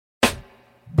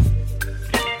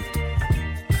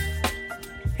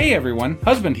Hey everyone,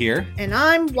 husband here. And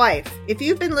I'm wife. If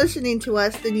you've been listening to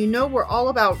us, then you know we're all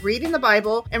about reading the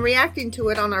Bible and reacting to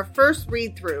it on our first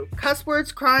read-through. Cuss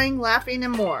words, crying, laughing,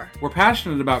 and more. We're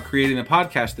passionate about creating a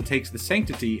podcast that takes the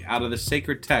sanctity out of the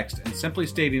sacred text and simply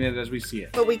stating it as we see it.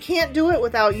 But we can't do it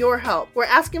without your help. We're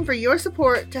asking for your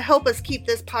support to help us keep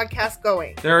this podcast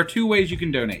going. There are two ways you can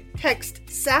donate. Text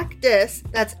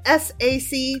SACDIS, that's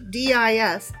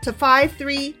SACDIS, to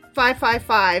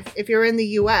 53555 if you're in the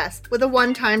U.S. with a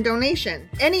one-time donation.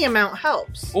 Any amount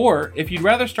helps. Or, if you'd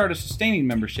rather start a sustaining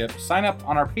membership, sign up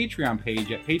on our Patreon page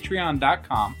at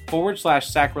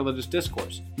patreon.com/sacrilegious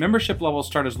discourse. Membership levels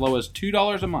start as low as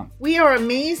 $2 a month. We are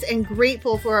amazed and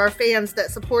grateful for our fans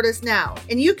that support us now,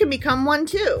 and you can become one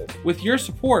too. With your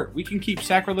support, we can keep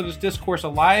Sacrilegious Discourse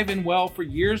alive and well for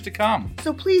years to come.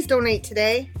 So please donate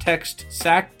today. Text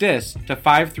SACDIS to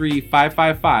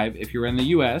 53555 if you're in the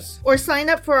U.S. Or sign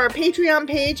up for our Patreon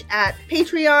page at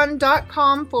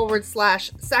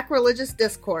patreon.com/sacrilegious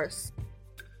discourse.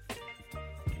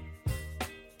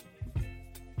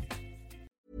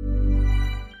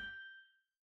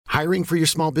 Hiring for your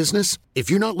small business? If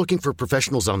you're not looking for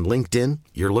professionals on LinkedIn,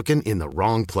 you're looking in the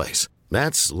wrong place.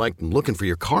 That's like looking for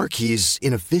your car keys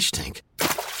in a fish tank.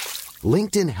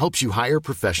 LinkedIn helps you hire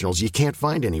professionals you can't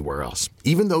find anywhere else,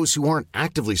 even those who aren't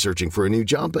actively searching for a new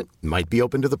job but might be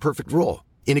open to the perfect role.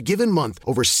 In a given month,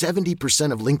 over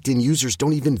 70% of LinkedIn users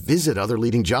don't even visit other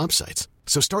leading job sites.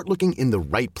 So start looking in the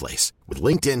right place. With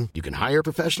LinkedIn, you can hire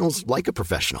professionals like a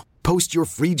professional. Post your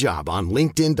free job on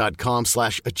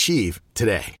linkedin.com/achieve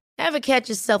today. Ever catch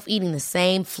yourself eating the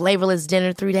same flavorless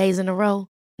dinner 3 days in a row?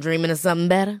 Dreaming of something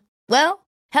better? Well,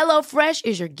 HelloFresh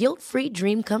is your guilt-free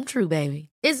dream come true, baby.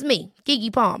 It's me,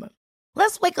 Keke Palmer.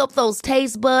 Let's wake up those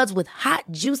taste buds with hot,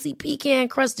 juicy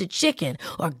pecan-crusted chicken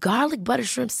or garlic butter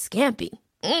shrimp scampi.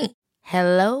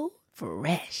 Hello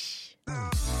Fresh.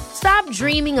 Stop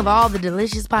dreaming of all the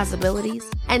delicious possibilities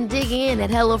and dig in at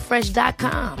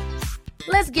HelloFresh.com.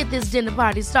 Let's get this dinner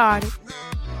party started.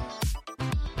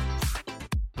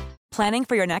 Planning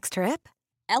for your next trip?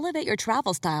 Elevate your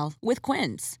travel style with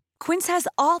Quince. Quince has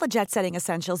all the jet-setting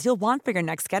essentials you'll want for your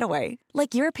next getaway,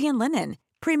 like European linen,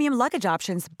 premium luggage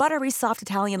options, buttery soft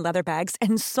Italian leather bags,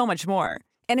 and so much more.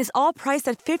 And is all priced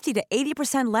at 50 to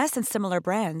 80% less than similar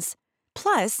brands.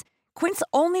 Plus, Quince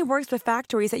only works with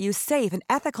factories that use safe and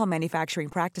ethical manufacturing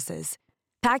practices.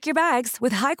 Pack your bags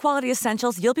with high-quality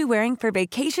essentials you'll be wearing for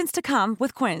vacations to come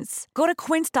with Quince. Go to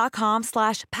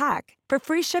quince.com/pack for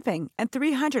free shipping and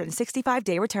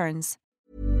 365-day returns.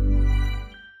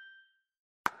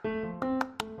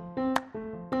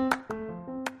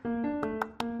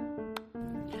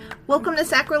 Welcome to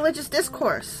Sacrilegious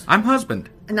Discourse. I'm husband.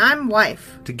 And I'm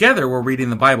wife. Together, we're reading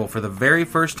the Bible for the very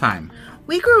first time.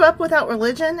 We grew up without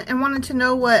religion and wanted to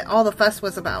know what all the fuss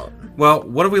was about. Well,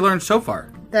 what have we learned so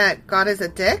far? That God is a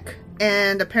dick,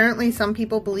 and apparently some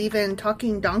people believe in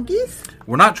talking donkeys?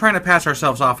 We're not trying to pass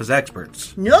ourselves off as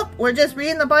experts. Nope, we're just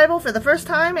reading the Bible for the first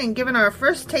time and giving our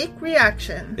first take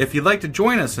reaction. If you'd like to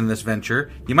join us in this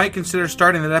venture, you might consider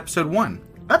starting at episode 1.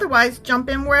 Otherwise, jump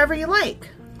in wherever you like.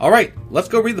 All right, let's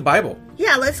go read the Bible.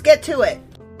 Yeah, let's get to it.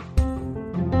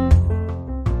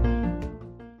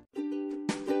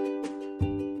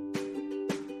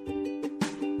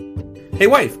 Hey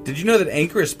wife, did you know that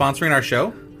Anchor is sponsoring our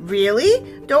show? Really?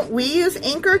 Don't we use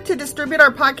Anchor to distribute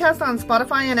our podcast on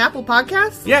Spotify and Apple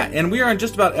Podcasts? Yeah, and we are on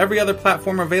just about every other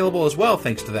platform available as well,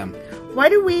 thanks to them. Why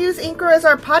do we use Anchor as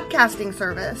our podcasting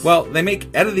service? Well, they make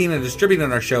editing and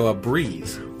distributing our show a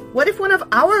breeze. What if one of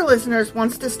our listeners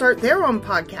wants to start their own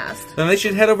podcast? Then they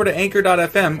should head over to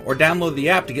anchor.fm or download the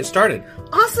app to get started.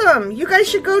 Awesome! You guys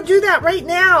should go do that right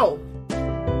now!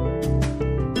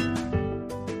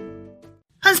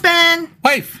 Husband!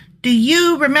 Wife! Do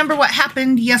you remember what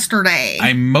happened yesterday?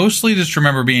 I mostly just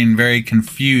remember being very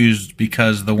confused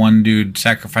because the one dude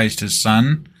sacrificed his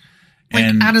son. Like,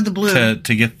 and out of the blue.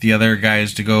 To get the other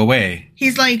guys to go away.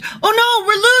 He's like, oh no,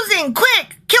 we're losing!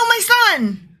 Quick! Kill my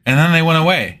son! And then they went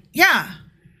away. Yeah.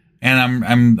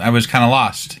 And I was kind of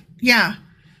lost. Yeah.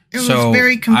 It was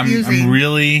very confusing. I'm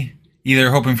really either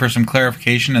hoping for some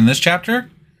clarification in this chapter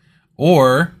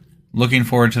or looking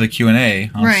forward to the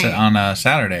Q&A on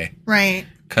Saturday. Right.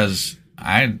 Because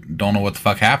I don't know what the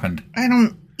fuck happened. I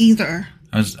don't either.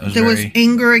 There was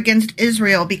anger against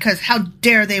Israel because how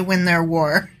dare they win their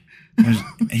war?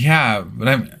 Yeah,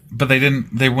 but they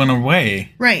didn't. They went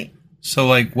away. Right. So,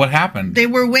 like, what happened? They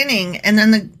were winning, and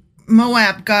then the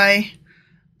Moab guy,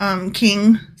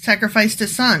 king, sacrificed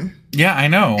his son. Yeah, I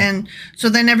know. And so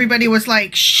then everybody was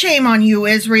like, shame on you,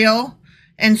 Israel.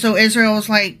 And so Israel was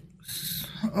like,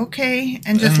 okay,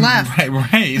 and just left.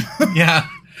 Right. Yeah.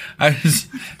 I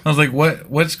was like,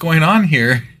 what's going on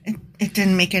here? It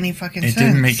didn't make any fucking sense. It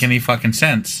didn't make any fucking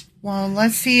sense. Well,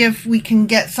 let's see if we can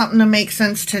get something to make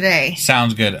sense today.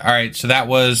 Sounds good. All right, so that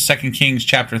was 2 Kings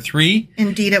chapter 3.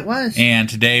 Indeed it was. And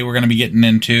today we're going to be getting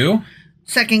into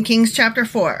 2 Kings chapter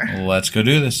 4. Let's go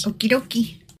do this. Okie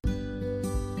dokie.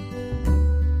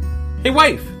 Hey,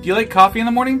 wife, do you like coffee in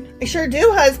the morning? I sure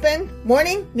do, husband.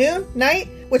 Morning, noon, night.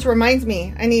 Which reminds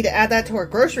me, I need to add that to our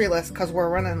grocery list because we're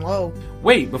running low.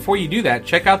 Wait, before you do that,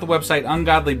 check out the website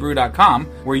ungodlybrew.com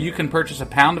where you can purchase a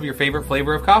pound of your favorite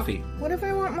flavor of coffee. What if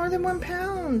I want more than 1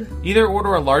 pound? Either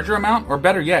order a larger amount, or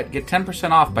better yet, get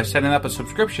 10% off by setting up a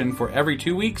subscription for every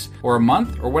 2 weeks or a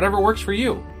month or whatever works for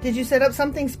you. Did you set up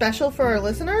something special for our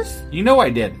listeners? You know I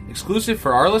did. Exclusive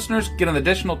for our listeners, get an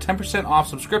additional 10% off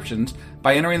subscriptions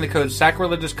by entering the code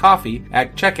SACRILEGIOUSCOFFEE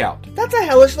at checkout. That's a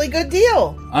hellishly good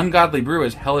deal. Ungodly Brew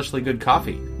is hellishly good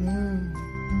coffee.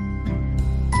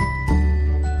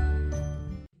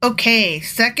 Okay,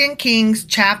 2 Kings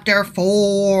chapter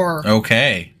 4.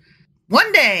 Okay.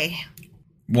 One day,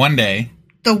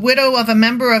 the widow of a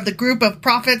member of the group of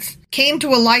prophets came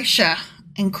to Elisha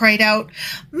and cried out,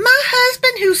 "My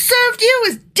husband who served you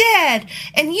is dead,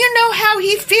 and you know how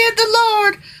he feared the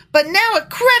Lord. But now a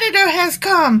creditor has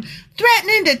come,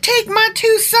 threatening to take my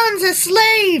 2 sons as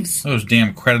slaves." Those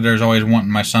damn creditors always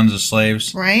wanting my sons as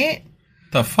slaves. Right?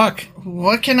 The fuck?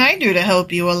 What can I do to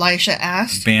help you? Elisha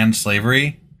asked. Ban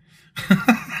slavery?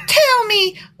 Tell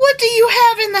me, what do you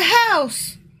have in the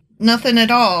house? Nothing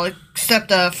at all,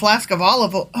 except a flask of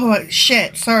olive oil. Oh,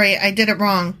 shit. Sorry, I did it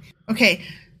wrong. Okay.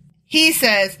 He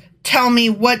says, tell me,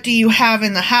 what do you have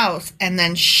in the house? And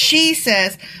then she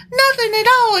says, nothing at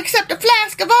all except a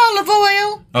flask of olive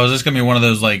oil. Oh, is this going to be one of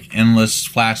those, like, endless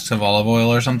flasks of olive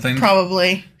oil or something?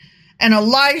 Probably. And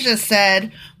Elijah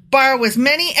said, borrow as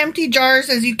many empty jars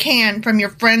as you can from your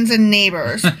friends and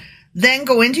neighbors. Then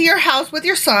go into your house with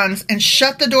your sons and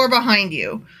shut the door behind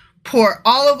you. Pour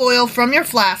olive oil from your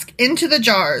flask into the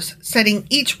jars, setting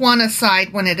each one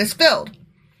aside when it is filled.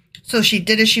 So she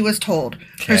did as she was told.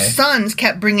 Okay. Her sons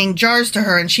kept bringing jars to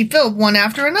her, and she filled one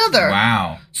after another.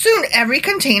 Wow. Soon every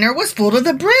container was full to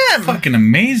the brim. Fucking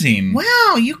amazing.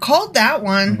 Wow, you called that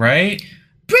one. Right?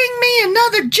 Bring me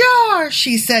another jar,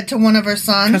 she said to one of her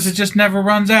sons. Because it just never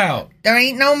runs out. There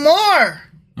ain't no more,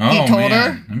 he told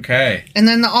her. Okay. And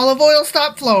then the olive oil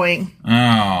stopped flowing.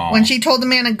 Oh. When she told the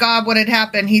man of God what had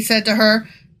happened, he said to her,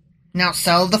 now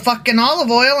sell the fucking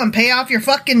olive oil and pay off your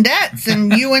fucking debts,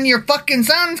 and you and your fucking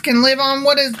sons can live on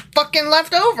what is fucking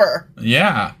left over.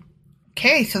 Yeah.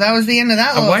 Okay, so that was the end of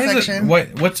that little section.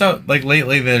 What's up? Like,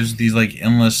 lately there's these, like,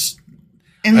 endless...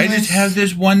 I just have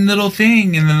this one little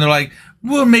thing, and then they're like,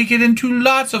 we'll make it into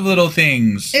lots of little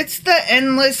things. It's the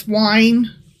endless wine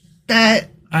that...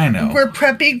 I know. We're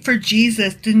prepping for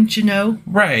Jesus, didn't you know?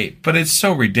 Right, but it's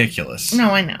so ridiculous. No,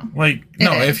 I know. Like,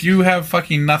 no, if you have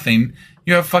fucking nothing,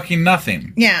 you have fucking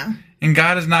nothing. Yeah. And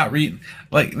God is not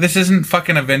like, this isn't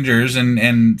fucking Avengers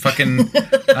and fucking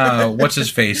what's his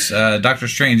face? Doctor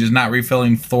Strange is not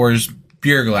refilling Thor's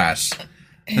beer glass.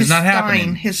 It's not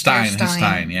happening. His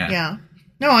Stein, yeah. Yeah.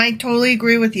 No, I totally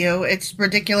agree with you. It's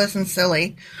ridiculous and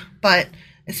silly, but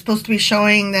it's supposed to be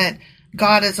showing that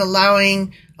God is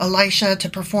allowing Elisha to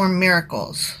perform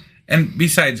miracles. And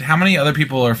besides, how many other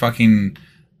people are fucking...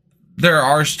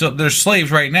 There's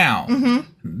slaves right now.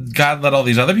 Mm-hmm. God let all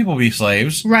these other people be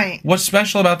slaves. Right. What's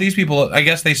special about these people? I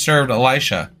guess they served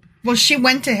Elisha. Well, she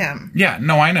went to him. Yeah,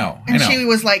 no, I know. And she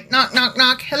was like, knock, knock,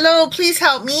 knock. Hello, please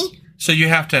help me. So you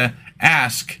have to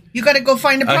ask... You got to go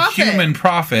find a prophet. A human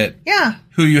prophet. Yeah.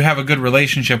 Who you have a good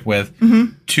relationship with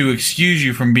to excuse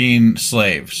you from being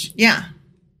slaves. Yeah.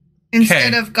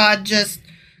 Instead of God just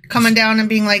coming down and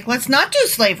being like, let's not do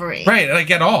slavery. Right, like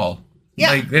at all.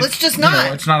 Yeah, like, let's just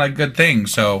not. It's not a good thing,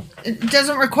 so. It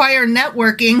doesn't require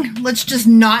networking. Let's just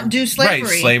not do slavery.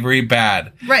 Right, slavery,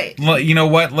 bad. Right. You know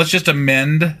what? Let's just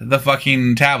amend the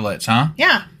fucking tablets, huh?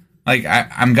 Yeah. Like,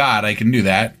 I'm God. I can do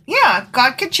that. Yeah,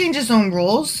 God could change his own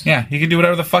rules. Yeah, he can do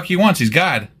whatever the fuck he wants. He's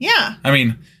God. Yeah. I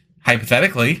mean,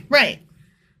 hypothetically. Right.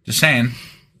 Just saying.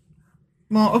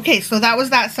 Well, okay, so that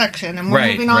was that section, and we're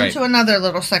moving on to another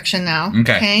little section now.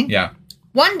 Okay. Yeah.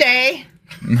 One day,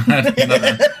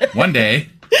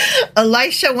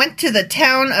 Elisha went to the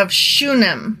town of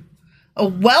Shunem. A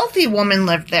wealthy woman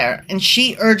lived there, and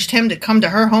she urged him to come to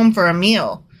her home for a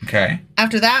meal. Okay.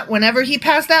 After that, whenever he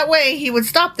passed that way, he would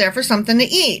stop there for something to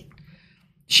eat.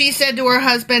 She said to her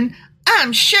husband,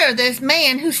 I'm sure this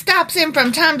man who stops in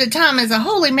from time to time is a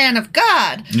holy man of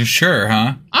God. You're sure,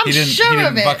 huh? He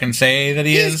didn't fucking say that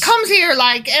he is? He comes here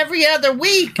like every other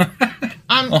week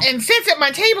and sits at my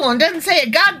table and doesn't say a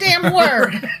goddamn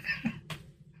word.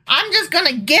 I'm just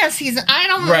gonna guess I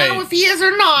don't know if he is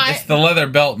or not. It's the leather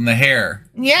belt and the hair.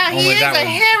 Yeah, he is a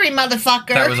hairy motherfucker.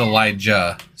 That was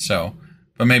Elijah, so...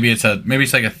 But maybe it's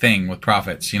like a thing with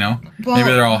prophets, you know? Well, maybe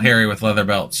they're all hairy with leather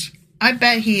belts. I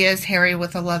bet he is hairy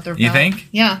with a leather belt. You think?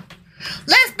 Yeah.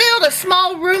 Let's build a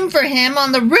small room for him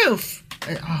on the roof.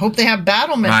 I hope they have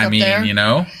battlements up there. You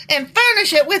know. And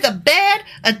furnish it with a bed,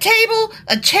 a table,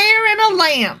 a chair, and a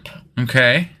lamp.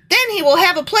 Okay. Then he will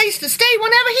have a place to stay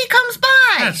whenever he comes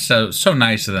by. That's so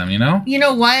nice of them, you know? You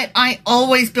know what? I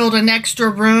always build an extra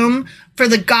room for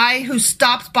the guy who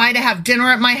stops by to have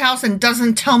dinner at my house and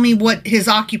doesn't tell me what his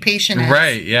occupation is.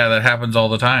 Right, yeah, that happens all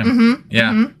the time. Mm-hmm,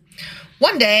 yeah. Mm-hmm.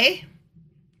 One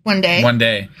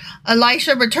day,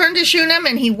 Elisha returned to Shunem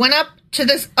and he went up to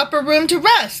this upper room to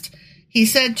rest. He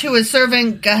said to his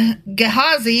servant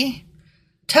Gehazi,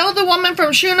 "Tell the woman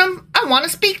from Shunem I want to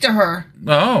speak to her."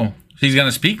 Oh, he's going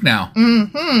to speak now.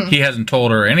 Mm-hmm. He hasn't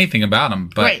told her anything about him,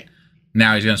 but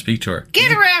now he's going to speak to her.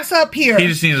 Get her ass up here. He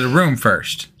just needed a room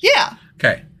first. Yeah.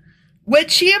 Okay. When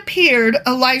she appeared,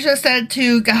 Elijah said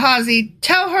to Gehazi,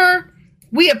 "Tell her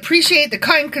we appreciate the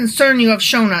kind concern you have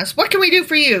shown us. What can we do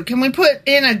for you? Can we put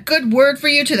in a good word for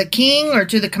you to the king or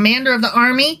to the commander of the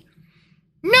army?"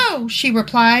 "No," she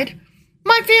replied.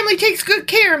 "My family takes good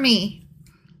care of me."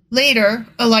 Later,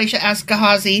 Elisha asked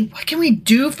Gehazi, "What can we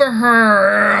do for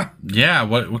her?" Yeah,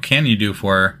 what can you do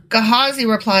for her? Gehazi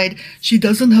replied, "She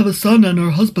doesn't have a son and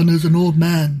her husband is an old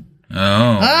man."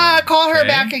 Oh. Call her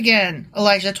back again,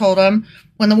 Elijah told him.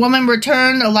 When the woman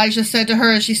returned, Elijah said to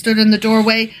her as she stood in the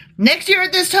doorway, "Next year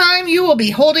at this time, you will be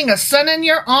holding a son in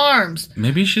your arms."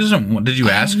 Maybe she doesn't want... Did you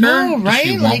ask her? No, right?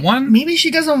 Does she want one? Maybe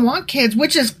she doesn't want kids,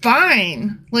 which is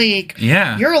fine.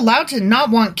 Yeah. You're allowed to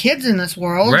not want kids in this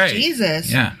world. Right.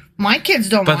 Jesus. Yeah. My kids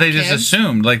don't want kids. But they just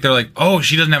assumed. They're like, oh,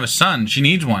 she doesn't have a son. She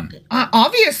needs one.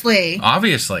 Obviously.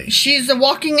 She's a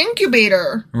walking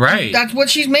incubator. Right. That's what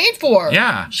she's made for.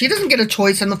 Yeah. She doesn't get a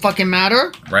choice in the fucking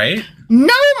matter. Right?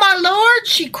 "No, my lord,"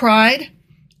 she cried.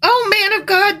 "Oh, man of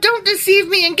God, don't deceive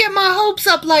me and get my hopes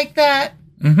up like that."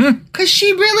 Mm-hmm. 'Cause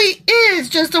she really is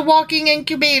just a walking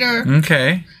incubator.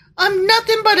 Okay. I'm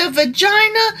nothing but a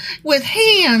vagina with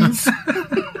hands.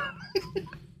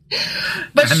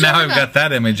 But and now I've got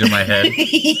that image in my head.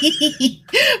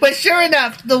 But sure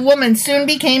enough, the woman soon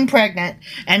became pregnant.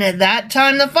 And at that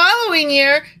time the following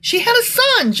year, she had a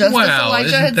son, just as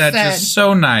Elijah had said. That's just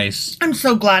so nice. I'm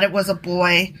so glad it was a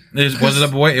boy. Was it a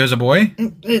boy? It was a boy?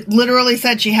 It literally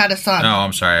said she had a son. Oh,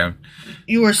 I'm sorry.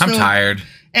 I'm tired.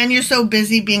 And you're so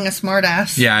busy being a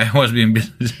smartass. Yeah, I was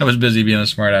busy being a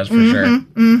smartass for sure.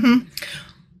 Mm-hmm.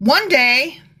 One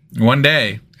day,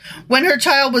 when her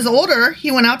child was older, he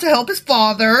went out to help his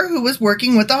father, who was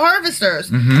working with the harvesters.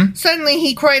 Mm-hmm. Suddenly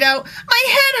he cried out, "My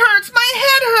head hurts! My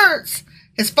head hurts!"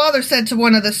 His father said to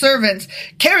one of the servants,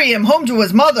 "Carry him home to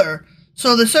his mother."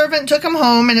 So the servant took him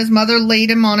home, and his mother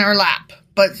laid him on her lap.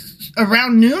 But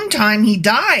around noontime, he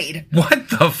died. What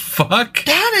the fuck?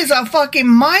 That is a fucking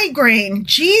migraine.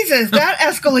 Jesus, that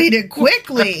escalated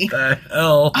quickly. What the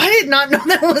hell? I did not know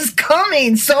that was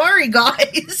coming. Sorry,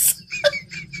 guys.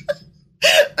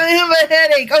 I have a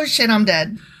headache. Oh, shit, I'm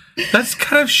dead. That's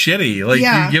kind of shitty. You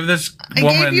give this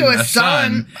woman gave you a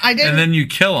son, and then you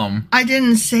kill him. I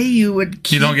didn't say you would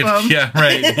keep him. Yeah,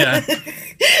 right, yeah.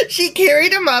 She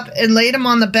carried him up and laid him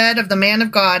on the bed of the man of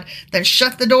God, then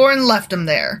shut the door and left him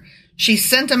there. She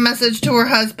sent a message to her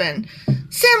husband.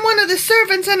 "Send one of the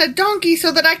servants and a donkey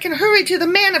so that I can hurry to the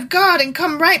man of God and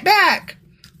come right back."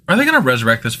 Are they going to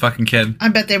resurrect this fucking kid? I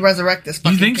bet they resurrect this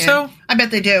fucking kid. You think so? I bet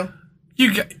they do.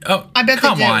 I bet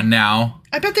come on now.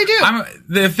 I bet they do.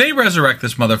 If they resurrect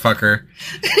this motherfucker,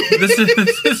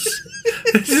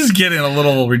 this is getting a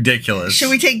little ridiculous.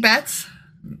 Should we take bets?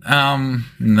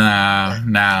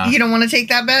 Nah. You don't want to take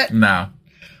that bet? No.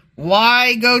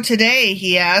 "Why go today?"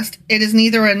 he asked. "It is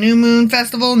neither a new moon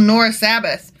festival nor a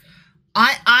Sabbath."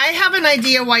 I have an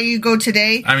idea why you go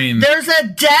today. I mean, there's a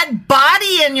dead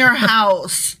body in your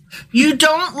house. You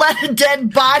don't let a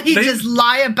dead body just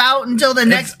lie about until the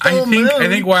next full moon. I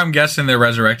think why I'm guessing they're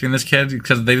resurrecting this kid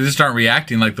because they just aren't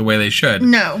reacting like the way they should.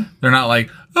 No. They're not like,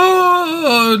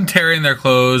 tearing their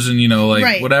clothes and,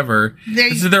 right. whatever.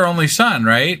 This is their only son,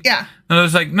 right? Yeah. And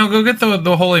it's like, no, go get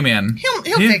the holy man. He'll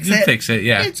fix it. He'll fix it,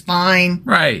 yeah. It's fine.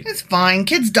 Right. It's fine.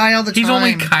 Kids die all the time. He's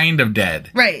only kind of dead.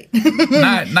 Right.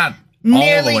 Not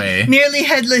all the way. Nearly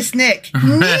headless Nick.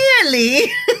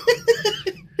 Nearly.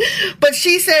 But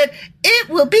she said, "It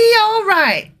will be all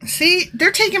right." See,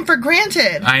 they're taken for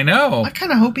granted. I know. I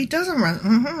kind of hope he doesn't run.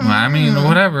 Mm-hmm. I mean,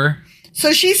 whatever.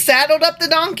 So she saddled up the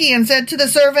donkey and said to the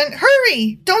servant,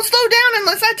 "Hurry! Don't slow down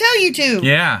unless I tell you to."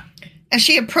 Yeah. As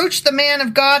she approached the man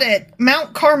of God at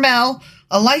Mount Carmel,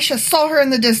 Elisha saw her in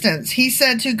the distance. He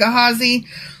said to Gehazi,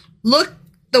 "Look,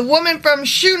 the woman from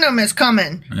Shunem is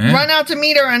coming. Run out to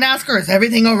meet her and ask her, is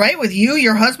everything all right with you,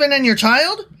 your husband, and your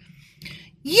child?"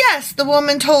 "Yes," the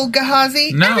woman told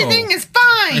Gehazi. "No. Everything is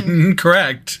fine."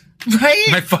 Correct. Right?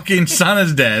 My fucking son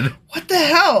is dead. What the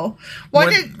hell?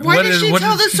 Why did she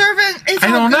tell the servant it's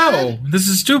all good? I don't know. This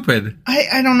is stupid.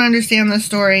 I don't understand this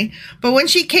story. But when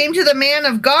she came to the man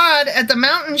of God at the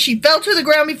mountain, she fell to the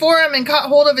ground before him and caught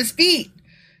hold of his feet.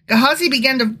 Gehazi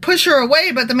began to push her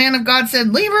away, but the man of God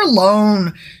said, "Leave her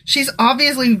alone. She's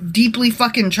obviously deeply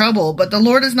fucking trouble, but the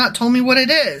Lord has not told me what it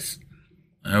is."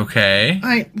 Okay.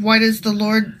 Why does the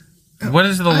Lord... What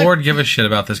does the Lord give a shit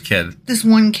about this kid? This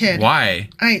one kid. Why?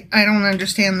 I don't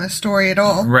understand this story at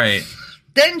all. Right.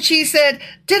 Then she said,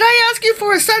 "Did I ask you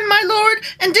for a son, my lord?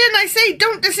 And didn't I say,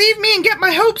 don't deceive me and get my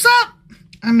hopes up?"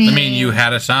 I mean, you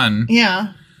had a son.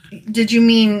 Yeah. Did you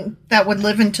mean that would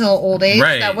live until old age?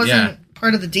 Right, that wasn't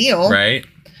part of the deal. Right.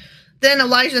 Then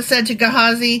Elijah said to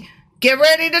Gehazi, "Get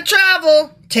ready to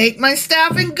travel. Take my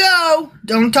staff and go.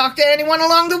 Don't talk to anyone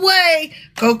along the way.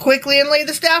 Go quickly and lay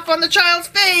the staff on the child's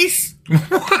face."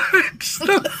 What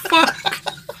the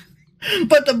fuck?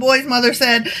 But the boy's mother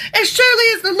said, "As surely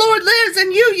as the Lord lives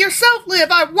and you yourself live,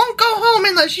 I won't go home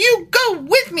unless you go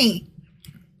with me."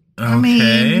 Okay. I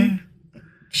mean,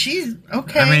 she's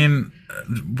okay. I mean,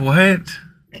 what?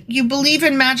 You believe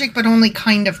in magic, but only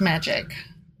kind of magic.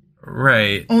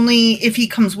 Right. Only if he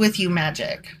comes with you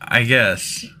magic. I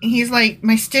guess. He's like,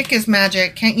 "My stick is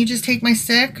magic. Can't you just take my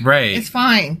stick?" Right. It's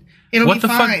fine. It'll be fine.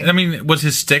 What the fuck? I mean, was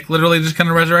his stick literally just going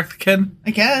to resurrect the kid?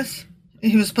 I guess.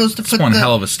 He was supposed to put one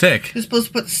hell of a stick. He was supposed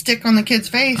to put the stick on the kid's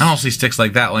face. I don't see sticks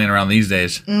like that laying around these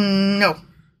days. No.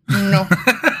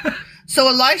 So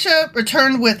Elisha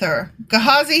returned with her.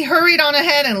 Gehazi hurried on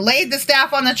ahead and laid the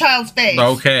staff on the child's face.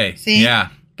 Okay. See? Yeah.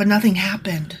 But nothing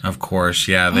happened. Of course,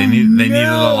 yeah. They needed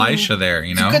Elisha there,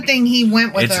 you know? It's a good thing he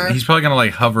went with her. He's probably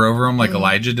going to, hover over him like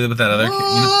Elijah did with that other kid, you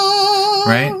know?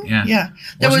 Right? Yeah. Yeah.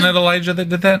 Wasn't it Elijah that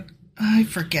did that? I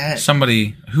forget.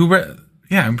 Somebody who...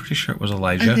 Yeah, I'm pretty sure it was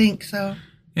Elijah. I think so.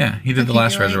 Yeah, he did the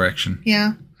last resurrection.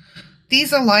 Yeah.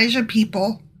 These Elijah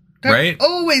people. They're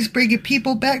always bringing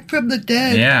people back from the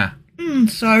dead. Yeah.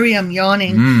 Sorry, I'm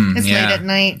yawning. It's late at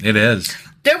night. It is.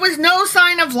 There was no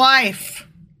sign of life.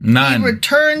 None. He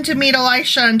returned to meet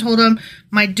Elisha and told him,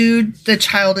 "My dude, the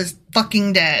child is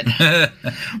fucking dead."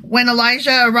 When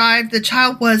Elijah arrived, the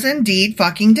child was indeed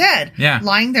fucking dead. Yeah.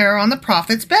 Lying there on the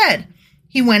prophet's bed.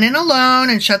 He went in alone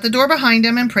and shut the door behind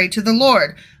him and prayed to the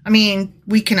Lord. I mean,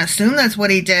 we can assume that's what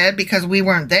he did because we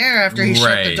weren't there after he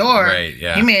shut the door. Right,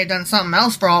 yeah. He may have done something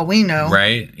else for all we know.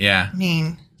 Right, yeah. I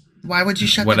mean, why would you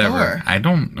shut the door?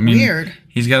 Weird.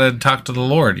 He's got to talk to the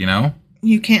Lord, you know?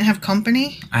 You can't have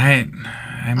company? I mean,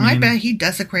 I bet he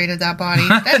desecrated that body.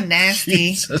 That's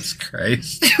nasty. Jesus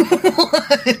Christ.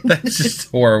 That's just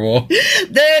horrible.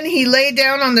 Then he lay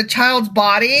down on the child's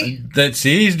body.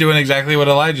 He's doing exactly what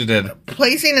Elijah did.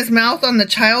 Placing his mouth on the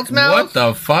child's mouth. What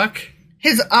the fuck?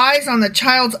 His eyes on the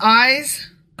child's eyes.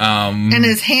 And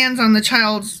his hands on the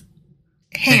child's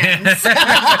hands.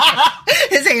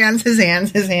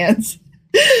 his hands.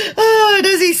 Oh,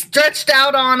 as he stretched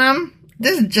out on him.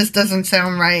 This just doesn't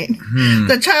sound right.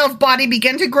 The child's body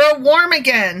began to grow warm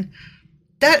again.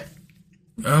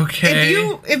 Okay.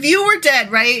 If you were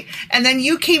dead, right, and then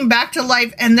you came back to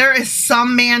life, and there is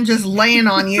some man just laying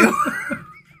on you,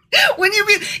 when you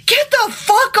get the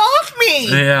fuck off me.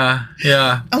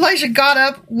 Yeah. Elijah got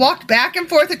up, walked back and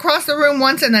forth across the room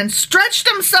once, and then stretched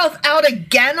himself out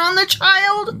again on the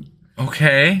child.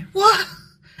 Okay. What?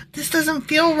 This doesn't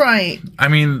feel right. I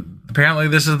mean, apparently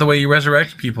this is the way you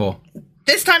resurrect people.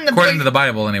 This time according to the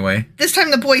Bible, anyway. This time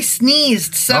the boy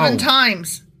sneezed 7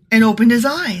 times and opened his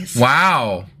eyes.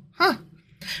 Wow. Huh.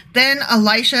 Then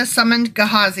Elisha summoned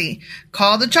Gehazi.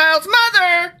 "Call the child's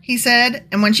mother," he said.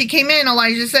 And when she came in,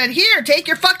 Elijah said, "Here, take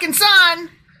your fucking son."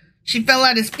 She fell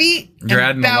at his feet You're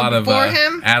adding a lot of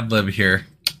him. ad-lib here.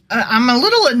 I'm a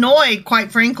little annoyed,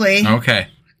 quite frankly. Okay.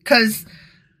 Because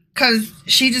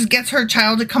she just gets her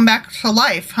child to come back to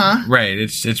life, huh? Right.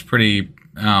 It's pretty...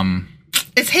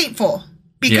 It's hateful.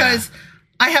 Because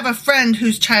I have a friend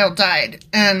whose child died.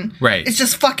 And it's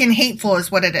just fucking hateful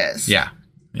is what it is. Yeah.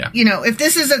 You know, if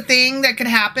this is a thing that could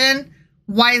happen,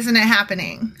 why isn't it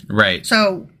happening? Right.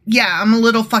 So, yeah, I'm a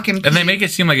little fucking peeved. And they make it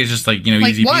seem like it's just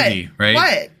easy peasy,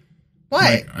 right?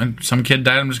 What? Some kid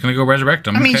died, I'm just going to go resurrect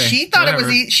him. I mean, she thought it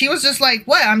was... She was just like,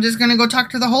 what? I'm just going to go talk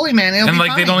to the holy man. It'll be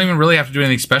fine. They don't even really have to do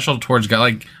anything special towards God.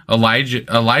 Like,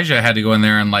 Elijah had to go in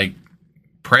there and,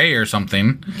 pray or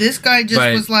something. This guy just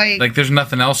was like... there's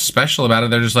nothing else special about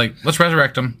it. They're just like, let's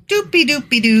resurrect him.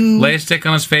 Doopy-doopy-doo. Lay a stick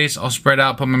on his face. I'll spread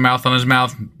out, put my mouth on his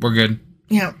mouth. We're good.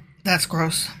 Yeah, that's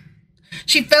gross.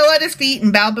 She fell at his feet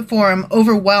and bowed before him,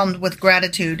 overwhelmed with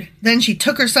gratitude. Then she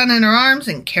took her son in her arms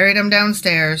and carried him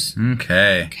downstairs.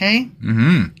 Okay. Okay?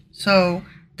 Mm-hmm. So,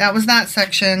 that was that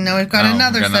section. Now we've got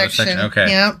another section. Okay.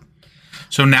 Yep.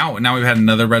 So now we've had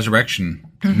another resurrection.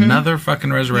 Mm-hmm. Another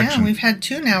fucking resurrection. Yeah, we've had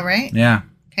 2 now, right? Yeah.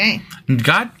 Okay.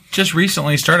 God just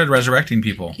recently started resurrecting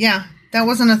people. Yeah, that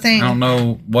wasn't a thing. I don't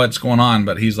know what's going on,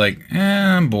 but he's like,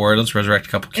 I'm bored. Let's resurrect a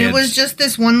couple kids. It was just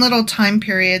this one little time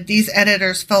period. These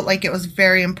editors felt like it was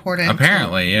very important.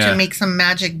 Apparently, to make some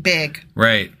magic big.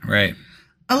 Right.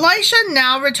 Elisha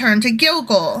now returned to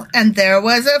Gilgal, and there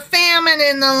was a famine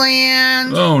in the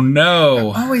land. Oh,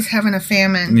 no. They're always having a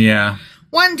famine. Yeah.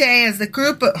 One day, as the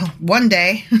group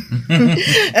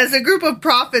of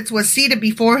prophets was seated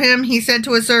before him, he said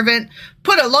to his servant,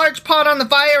 "Put a large pot on the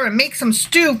fire and make some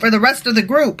stew for the rest of the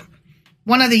group."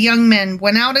 One of the young men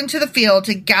went out into the field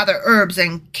to gather herbs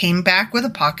and came back with a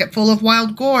pocket full of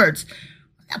wild gourds.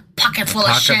 A pocket full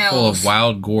of shells. Pocket full of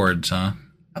wild gourds, huh?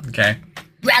 Okay.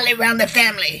 Rally round the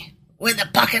family with a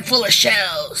pocket full of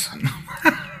shells.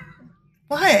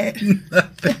 What?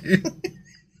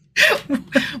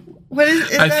 What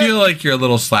is I feel like you're a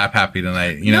little slap happy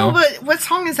tonight, you know? No, but what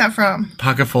song is that from?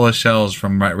 Pocket Full of Shells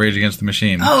from Rage Against the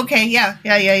Machine. Oh, okay. Yeah.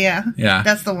 Yeah.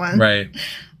 That's the one. Right.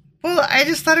 Well, I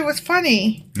just thought it was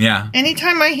funny. Yeah.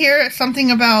 Anytime I hear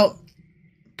something about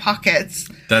pockets,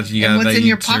 what's in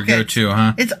your pocket, your go-to,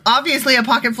 huh? It's obviously a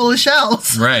pocket full of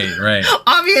shells. Right.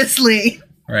 Obviously.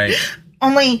 Right.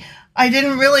 Only I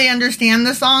didn't really understand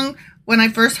the song when I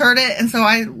first heard it, and so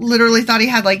I literally thought he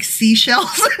had like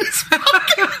seashells in his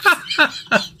pocket.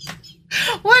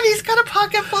 What? He's got a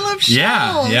pocket full of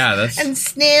shells. Yeah, that's... And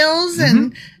snails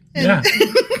and yeah.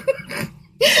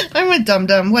 I'm a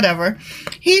dum-dum, whatever.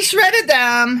 He shredded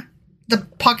them, the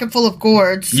pocket full of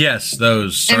gourds. Yes,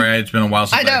 those. Sorry, it's been a while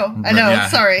since I know, yeah.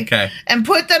 Sorry. Okay. And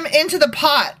put them into the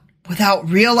pot without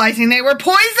realizing they were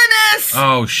poisonous.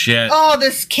 Oh, shit. Oh,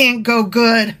 this can't go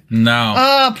good. No.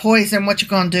 Oh, poison. What you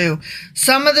gonna do?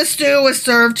 Some of the stew was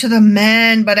served to the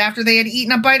men, but after they had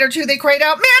eaten a bite or two, they cried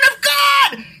out, "Man of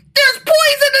God! There's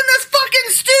poison in this fucking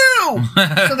stew!"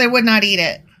 So they would not eat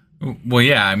it. Well,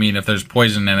 yeah, I mean, if there's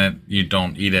poison in it, you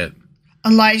don't eat it.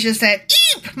 Elijah said,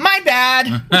 "Eep! My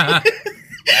bad.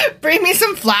 Bring me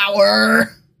some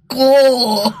flour."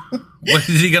 Cool. What,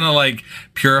 is he gonna, like,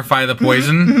 purify the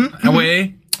poison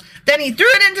away? Then he threw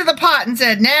it into the pot and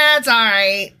said, "Nah, it's all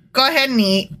right. Go ahead and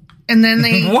eat." And then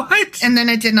they... What? And then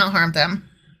it did not harm them.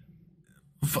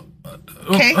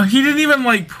 Okay. He didn't even,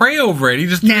 like, pray over it. He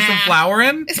just threw some flour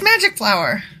in? It's magic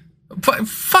flour.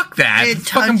 Fuck that.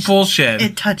 It's fucking bullshit.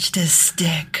 It touched his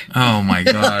stick. Oh, my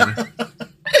God.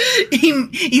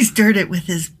 He stirred it with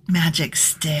his magic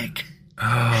stick.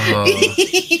 Oh.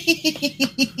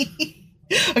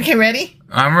 Okay, ready?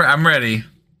 I'm ready.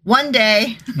 One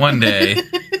day,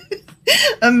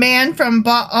 a man from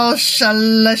Baal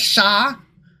Shalishah,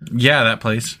 yeah, that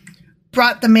place,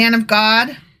 brought the man of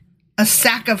God a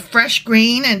sack of fresh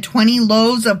grain and 20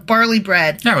 loaves of barley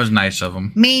bread. That was nice of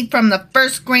him. Made from the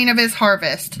first grain of his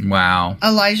harvest. Wow.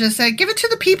 Elijah said, "Give it to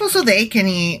the people so they can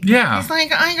eat." Yeah. He's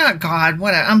like, "I got God.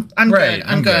 What? I'm right, good.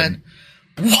 I'm good."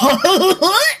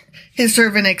 What? His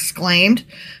servant exclaimed.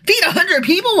 "Feed 100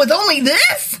 people with only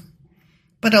this?"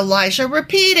 But Elijah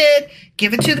repeated,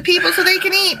 "Give it to the people so they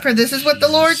can eat, for this is what the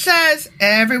Lord says.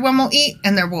 Everyone will eat,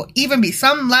 and there will even be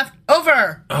some left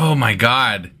over." Oh, my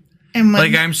God. And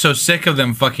like, I'm so sick of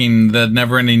them fucking the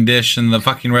never-ending dish and the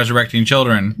fucking resurrecting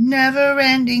children.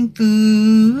 Never-ending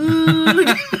food.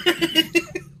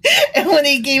 And when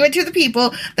he gave it to the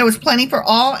people, there was plenty for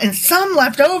all and some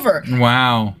left over.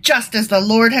 Wow. Just as the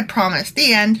Lord had promised.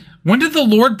 The end. When did the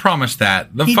Lord promise that?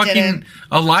 He fucking didn't.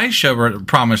 Elisha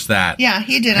promised that. Yeah,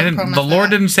 he didn't promise the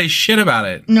Lord that. didn't say shit about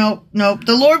it. Nope.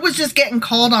 The Lord was just getting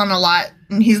called on a lot.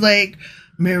 And he's like,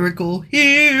 miracle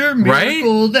here,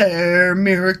 miracle there,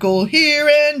 miracle here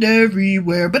and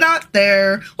everywhere, but not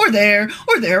there, or there,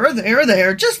 or there, or there, or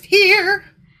there, just here.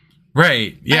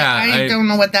 Right. Yeah. I don't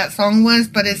know what that song was,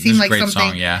 but it seemed like great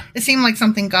something. Song, yeah. It seemed like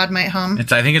something God might hum.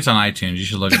 I think it's on iTunes. You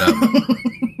should look it up.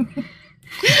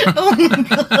 Oh my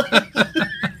God.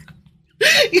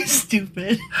 You're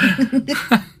stupid.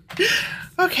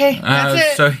 Okay, that's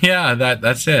it. So yeah,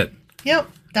 that's it. Yep,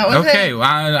 that was it. Okay, well,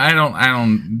 I don't.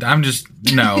 I'm just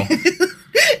no.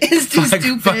 It's too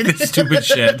stupid. Fuck this stupid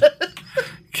shit.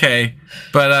 Okay,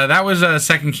 but that was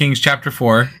 2 Kings chapter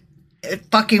 4. It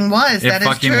fucking was. That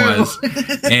is true. Was.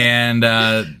 And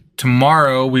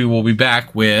tomorrow we will be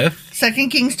back with 2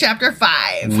 Kings chapter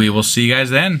 5. We will see you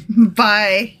guys then.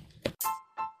 Bye.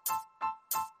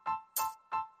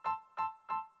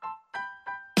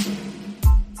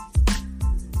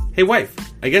 Hey, wife,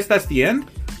 I guess that's the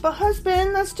end? But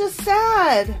husband, that's just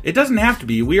sad. It doesn't have to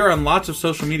be. We are on lots of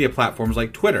social media platforms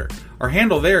like Twitter. Our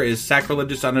handle there is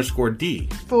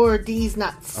sacrilegious_D. For D's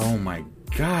nuts. Oh my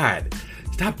God.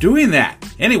 Stop doing that.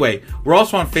 Anyway, we're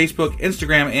also on Facebook,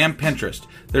 Instagram, and Pinterest.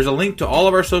 There's a link to all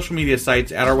of our social media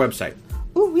sites at our website.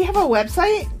 Ooh, we have a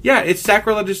website? Yeah, it's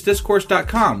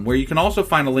sacrilegiousdiscourse.com, where you can also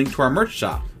find a link to our merch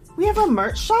shop. We have a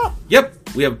merch shop? Yep,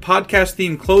 we have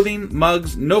podcast-themed clothing,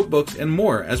 mugs, notebooks, and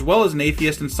more, as well as an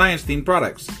atheist and science-themed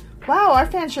products. Wow, our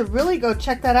fans should really go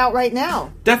check that out right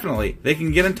now. Definitely. They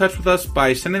can get in touch with us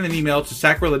by sending an email to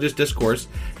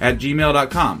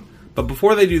sacrilegiousdiscourse@gmail.com. But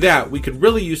before they do that, we could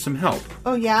really use some help.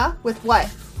 Oh yeah? With what?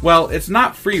 Well, it's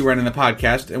not free running the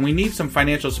podcast, and we need some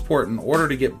financial support in order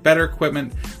to get better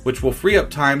equipment, which will free up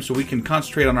time so we can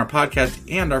concentrate on our podcast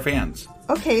and our fans.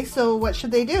 Okay, so what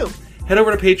should they do? Head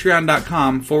over to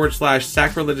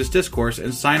patreon.com/sacrilegiousdiscourse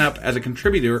and sign up as a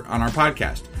contributor on our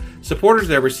podcast. Supporters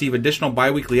there receive additional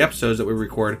bi-weekly episodes that we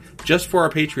record just for our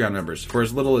Patreon members for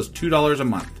as little as $2 a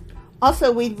month.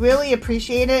 Also, we'd really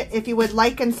appreciate it if you would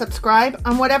like and subscribe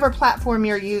on whatever platform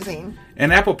you're using.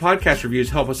 And Apple Podcast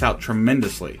reviews help us out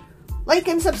tremendously. Like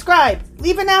and subscribe.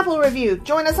 Leave an Apple review.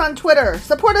 Join us on Twitter.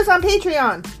 Support us on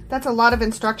Patreon. That's a lot of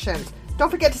instructions.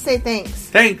 Don't forget to say thanks.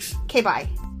 Thanks. Okay, bye.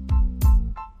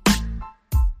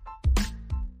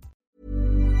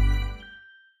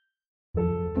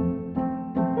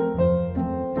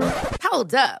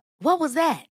 Hold up. What was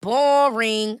that?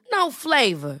 Boring. No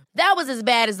flavor. That was as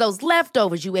bad as those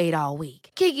leftovers you ate all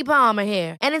week. Keke Palmer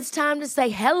here, and it's time to say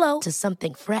hello to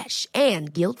something fresh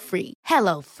and guilt-free.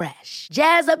 Hello Fresh.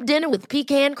 Jazz up dinner with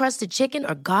pecan-crusted chicken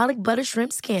or garlic butter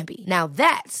shrimp scampi. Now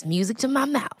that's music to my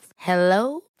mouth.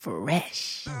 Hello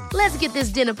Fresh. Let's get this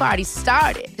dinner party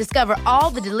started. Discover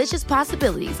all the delicious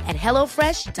possibilities at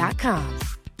HelloFresh.com.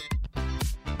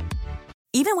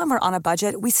 Even when we're on a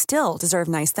budget, we still deserve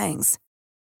nice things.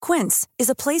 Quince is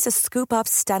a place to scoop up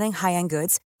stunning high-end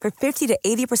goods for 50 to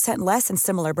 80% less than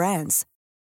similar brands.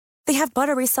 They have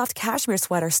buttery soft cashmere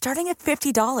sweaters starting at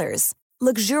 $50,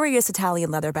 luxurious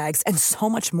Italian leather bags, and so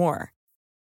much more.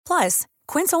 Plus,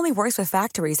 Quince only works with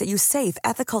factories that use safe,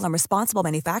 ethical, and responsible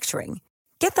manufacturing.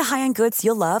 Get the high-end goods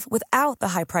you'll love without the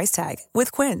high price tag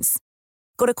with Quince.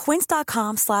 Go to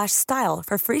quince.com/style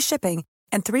for free shipping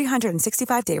and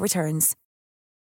 365-day returns.